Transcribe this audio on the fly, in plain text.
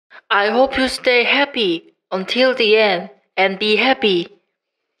I hope you stay happy until the end and be happy.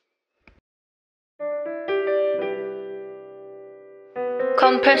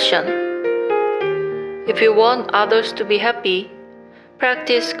 Compassion. If you want others to be happy,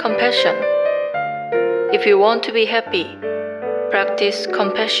 practice compassion. If you want to be happy, practice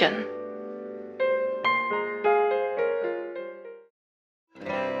compassion.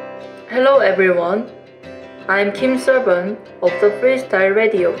 Hello everyone, I'm Kim Serban of the Freestyle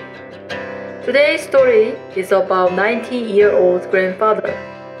Radio. Today's story is about 90-year-old grandfather.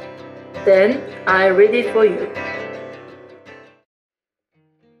 Then I read it for you.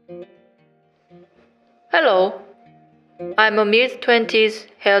 Hello, I'm a mid-20s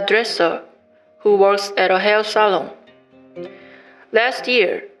hairdresser who works at a hair salon. Last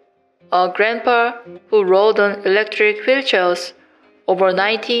year, a grandpa who rode on electric wheelchairs over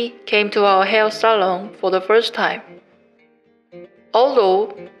 90 came to our hair salon for the first time.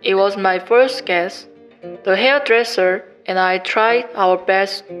 Although it was my first guest, the hairdresser and I tried our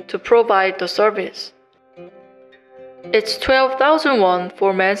best to provide the service. It's 12,000 won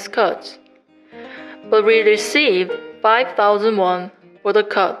for men's cuts, but we received 5,000 won for the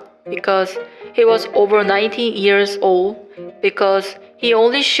cut because he was over 90 years old because he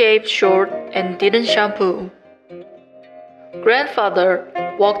only shaved short and didn't shampoo. Grandfather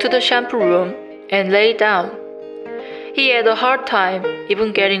walked to the shampoo room and lay down. He had a hard time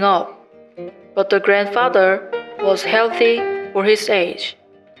even getting up, but the grandfather was healthy for his age.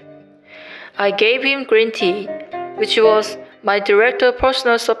 I gave him green tea, which was my director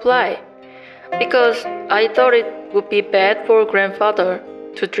personal supply, because I thought it would be bad for grandfather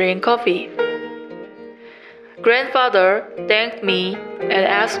to drink coffee. Grandfather thanked me and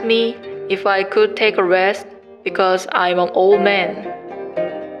asked me if I could take a rest because I'm an old man.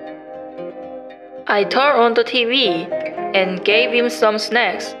 I turned on the TV and gave him some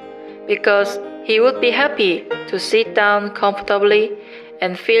snacks because he would be happy to sit down comfortably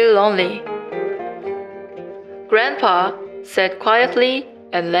and feel lonely. Grandpa sat quietly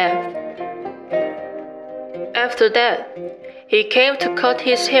and left. After that, he came to cut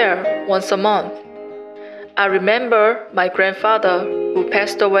his hair once a month. I remember my grandfather who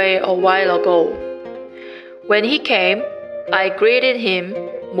passed away a while ago. When he came, I greeted him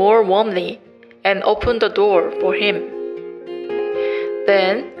more warmly and opened the door for him.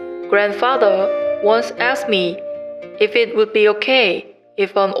 Then, grandfather once asked me if it would be okay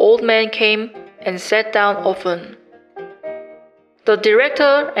if an old man came and sat down often. The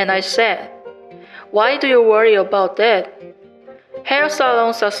director and I said, "Why do you worry about that? Hair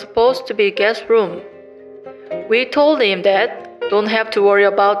salons are supposed to be guest room." We told him that don't have to worry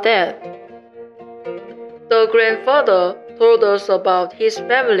about that. The grandfather told us about his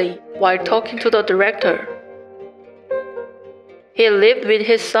family while talking to the director. He lived with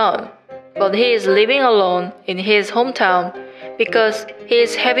his son, but he is living alone in his hometown because he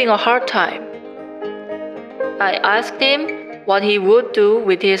is having a hard time. I asked him what he would do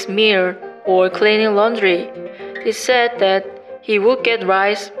with his meal or cleaning laundry. He said that he would get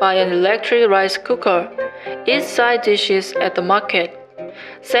rice by an electric rice cooker, eat side dishes at the market,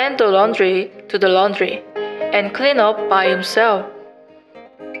 send the laundry to the laundry, and clean up by himself.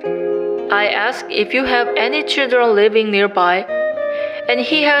 I asked if you have any children living nearby, and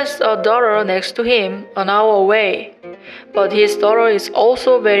he has a daughter next to him an hour away, but his daughter is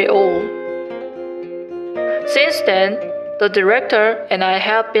also very old. Since then, the director and I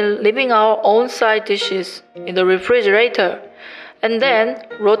have been leaving our own side dishes in the refrigerator and then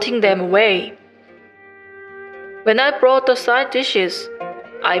rotting them away. When I brought the side dishes,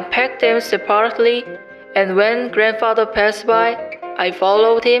 I packed them separately, and when grandfather passed by, I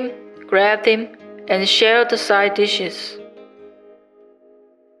followed him, grabbed him, and shared the side dishes.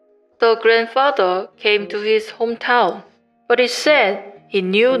 The grandfather came to his hometown, but he said he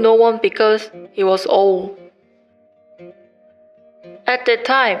knew no one because he was old. At that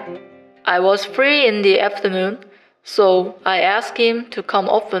time, I was free in the afternoon, so I asked him to come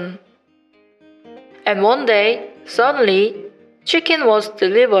often. And one day, suddenly, chicken was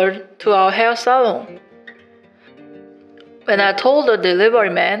delivered to our hair salon. When I told the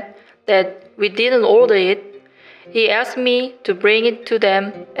delivery man that we didn't order it, he asked me to bring it to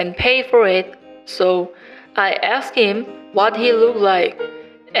them and pay for it, so I asked him what he looked like,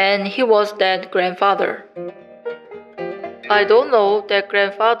 and he was that grandfather. I don't know that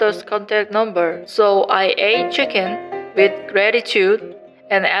grandfather's contact number, so I ate chicken with gratitude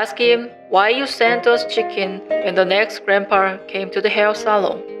and asked him why you sent us chicken when the next grandpa came to the hair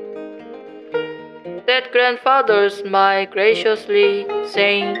salon. That grandfather smiled graciously,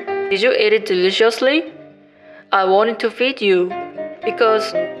 saying, "Did you eat it deliciously? I wanted to feed you,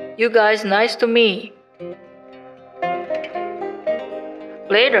 because you guys nice to me.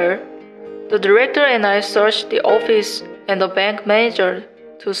 Later, the director and I searched the office and the bank manager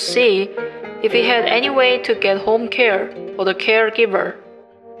to see if he had any way to get home care for the caregiver.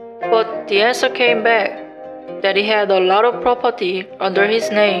 But the answer came back that he had a lot of property under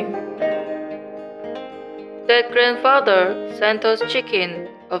his name. That grandfather sent us chicken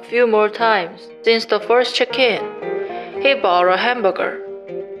a few more times since the first check-in. He bought a hamburger.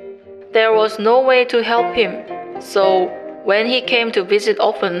 There was no way to help him, so when he came to visit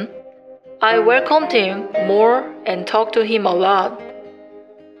often, I welcomed him more and talked to him a lot.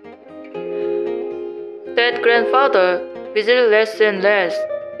 That grandfather visited less and less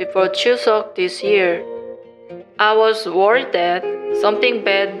before Chuseok this year. I was worried that something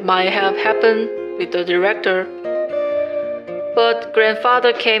bad might have happened with the director. But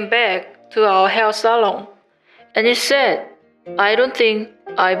grandfather came back to our hair salon and he said, I don't think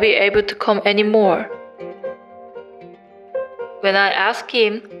I'll be able to come anymore. When I asked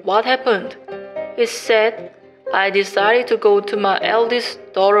him what happened, he said, I decided to go to my eldest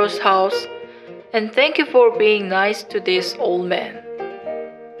daughter's house and thank you for being nice to this old man.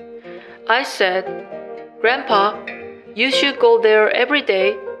 I said, Grandpa, you should go there every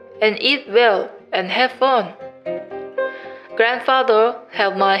day and eat well and have fun. Grandfather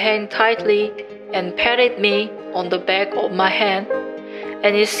held my hand tightly and patted me on the back of my hand,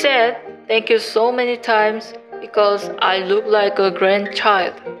 and he said thank you so many times because I look like a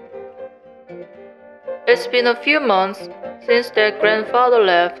grandchild. It's been a few months since that grandfather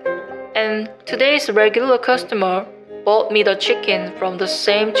left, and today's regular customer bought me the chicken from the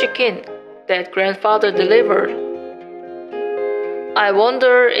same chicken that grandfather delivered. I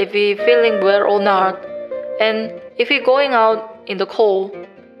wonder if he's feeling well or not, and if he's going out in the cold.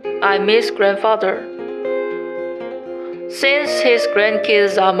 I miss grandfather. Since his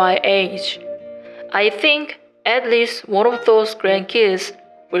grandkids are my age, I think at least one of those grandkids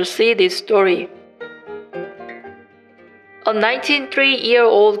will see this story. A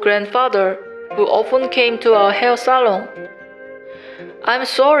 93-year-old grandfather who often came to our hair salon. I'm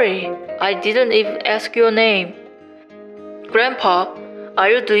sorry, I didn't even ask your name. Grandpa, are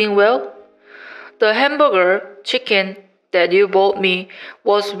you doing well? The hamburger, chicken that you bought me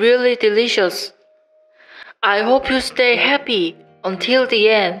was really delicious. I hope you stay happy until the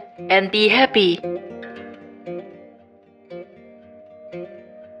end and be happy.